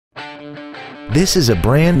This is a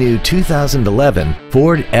brand new 2011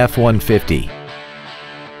 Ford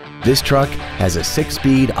F-150. This truck has a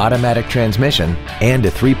 6-speed automatic transmission and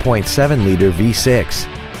a 3.7-liter V6.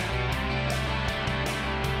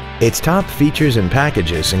 Its top features and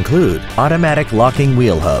packages include automatic locking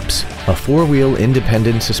wheel hubs, a 4-wheel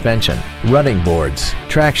independent suspension, running boards,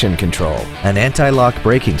 traction control, an anti-lock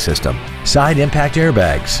braking system, side impact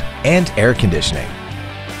airbags, and air conditioning.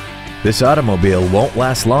 This automobile won't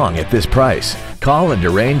last long at this price. Call and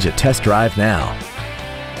arrange a test drive now.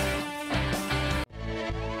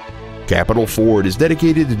 Capital Ford is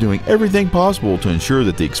dedicated to doing everything possible to ensure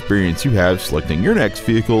that the experience you have selecting your next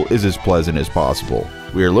vehicle is as pleasant as possible.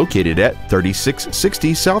 We are located at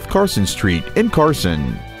 3660 South Carson Street in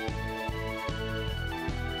Carson.